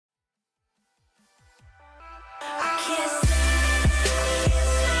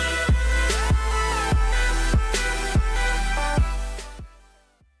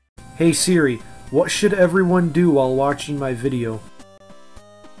Hey Siri, what should everyone do while watching my video?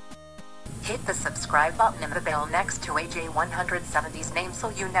 Hit the subscribe button and the bell next to AJ170's name so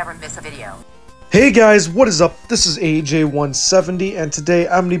you never miss a video. Hey guys, what is up? This is AJ170 and today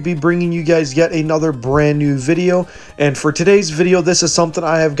I'm going to be bringing you guys yet another brand new video. And for today's video, this is something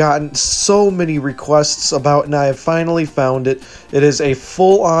I have gotten so many requests about and I have finally found it. It is a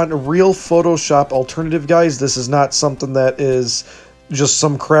full-on real Photoshop alternative, guys. This is not something that is just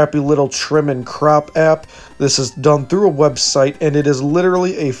some crappy little trim and crop app. This is done through a website and it is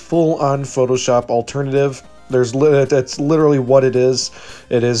literally a full-on Photoshop alternative. That's literally what it is.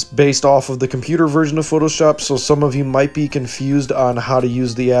 It is based off of the computer version of Photoshop, so some of you might be confused on how to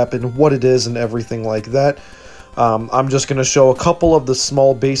use the app and what it is and everything like that. I'm just going to show a couple of the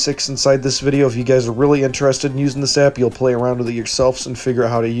small basics inside this video. If you guys are really interested in using this app, you'll play around with it yourselves and figure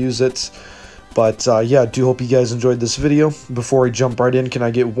out how to use it. But yeah, I do hope you guys enjoyed this video. Before I jump right in, can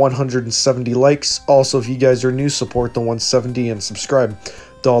I get 170 likes? Also, if you guys are new, support the 170 and subscribe.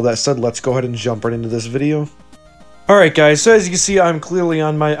 With all that said, let's go ahead and jump right into this video. Alright guys, so as you can see, I'm clearly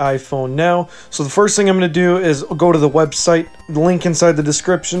on my iPhone now. So the first thing I'm going to do is go to the website, link inside the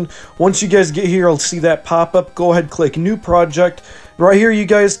description. Once you guys get here, I'll see that pop up. Go ahead, click New Project. Right here, you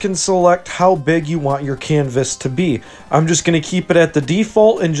guys can select how big you want your canvas to be. I'm just going to keep it at the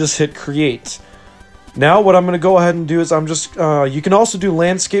default and just hit Create. Now, what I'm going to go ahead and do is you can also do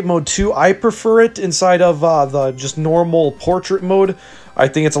landscape mode too. I prefer it inside of the just normal portrait mode. I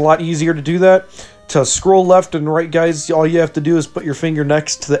think it's a lot easier to do that. To scroll left and right, guys, all you have to do is put your finger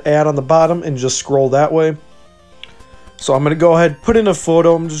next to the add on the bottom and just scroll that way. So I'm going to go ahead, put in a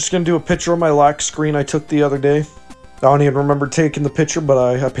photo. I'm just going to do a picture of my lock screen I took the other day. I don't even remember taking the picture,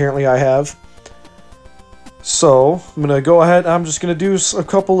 but apparently I have. So I'm going to go ahead, I'm just going to do a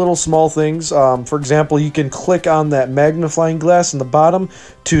couple little small things. For example, you can click on that magnifying glass in the bottom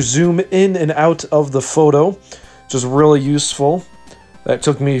to zoom in and out of the photo, which is really useful. That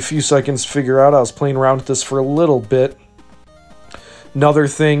took me a few seconds to figure out. I was playing around with this for a little bit. Another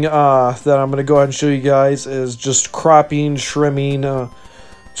thing that I'm going to go ahead and show you guys is just cropping, trimming,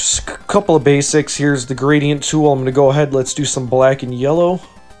 just a couple of basics. Here's the gradient tool. I'm going to go ahead, let's do some black and yellow.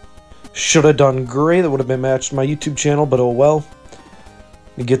 Should have done gray, that would have been matched my YouTube channel, but oh well.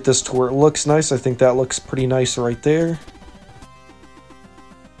 You get this to where it looks nice. I think that looks pretty nice right there.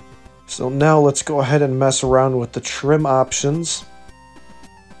 So now let's go ahead and mess around with the trim options.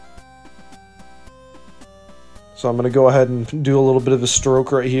 So I'm going to go ahead and do a little bit of a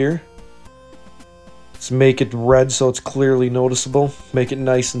stroke right here. Let's make it red so it's clearly noticeable. Make it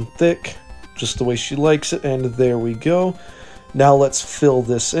nice and thick, just the way she likes it, and there we go. Now let's fill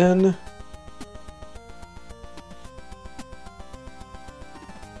this in.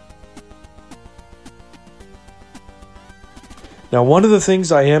 Now, one of the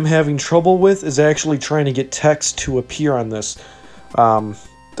things I am having trouble with is actually trying to get text to appear on this.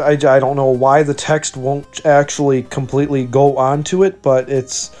 I don't know why the text won't actually completely go onto it, but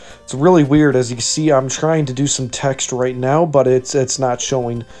it's really weird. As you can see, I'm trying to do some text right now, but it's not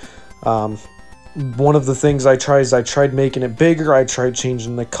showing. One of the things I tried making it bigger. I tried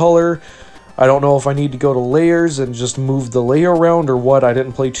changing the color. I don't know if I need to go to layers and just move the layer around or what. I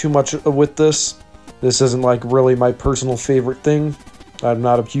didn't play too much with this. This isn't like really my personal favorite thing. I'm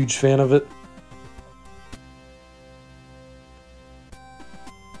not a huge fan of it.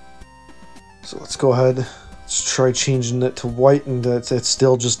 So let's go ahead, let's try changing it to white, and it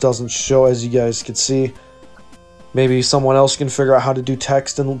still just doesn't show, as you guys can see. Maybe someone else can figure out how to do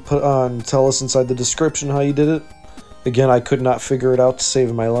text and tell us inside the description how you did it. Again, I could not figure it out to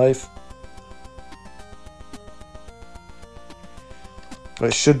save my life.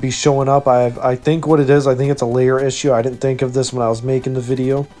 It should be showing up. I think what it is, I think it's a layer issue. I didn't think of this when I was making the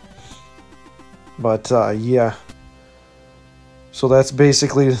video. But yeah. So that's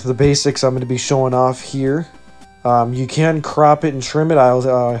basically the basics I'm going to be showing off here. You can crop it and trim it. I was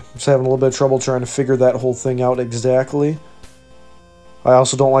having a little bit of trouble trying to figure that whole thing out exactly. I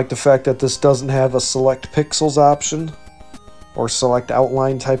also don't like the fact that this doesn't have a select pixels option or select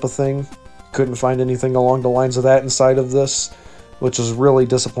outline type of thing. Couldn't find anything along the lines of that inside of this, which is really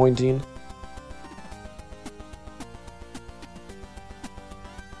disappointing.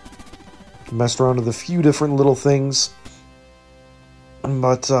 Messed around with a few different little things.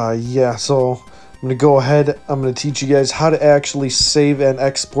 But yeah, so I'm going to go ahead, I'm going to teach you guys how to actually save and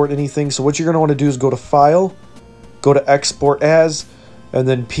export anything. So what you're going to want to do is go to File, go to Export As, and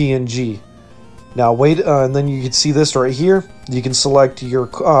then PNG. Now wait, and then you can see this right here. You can select your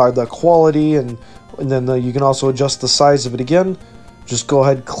the quality, and then you can also adjust the size of it again. Just go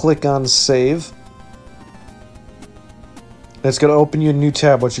ahead, click on Save. It's going to open you a new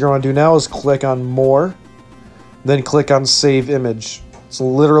tab. What you're going to do now is click on More, then click on Save Image. It's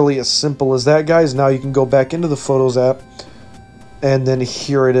literally as simple as that, guys. Now you can go back into the Photos app, and then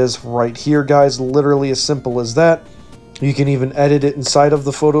here it is right here, guys. Literally as simple as that. You can even edit it inside of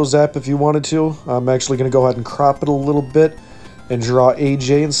the Photos app if you wanted to. I'm actually going to go ahead and crop it a little bit and draw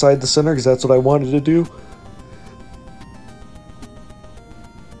AJ inside the center because that's what I wanted to do.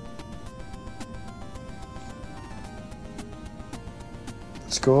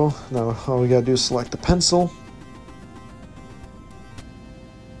 Let's go. Now all we gotta do is select the pencil.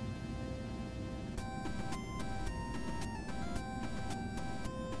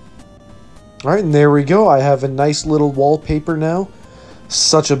 Alright, and there we go. I have a nice little wallpaper now.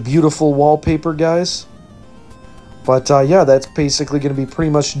 Such a beautiful wallpaper, guys. But yeah, that's basically going to be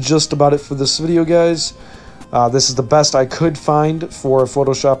pretty much just about it for this video, guys. This is the best I could find for a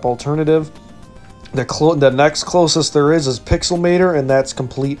Photoshop alternative. The next closest there is Pixelmator, and that's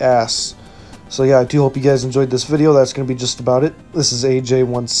complete ass. So yeah, I do hope you guys enjoyed this video. That's going to be just about it. This is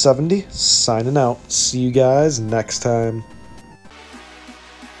AJ170, signing out. See you guys next time.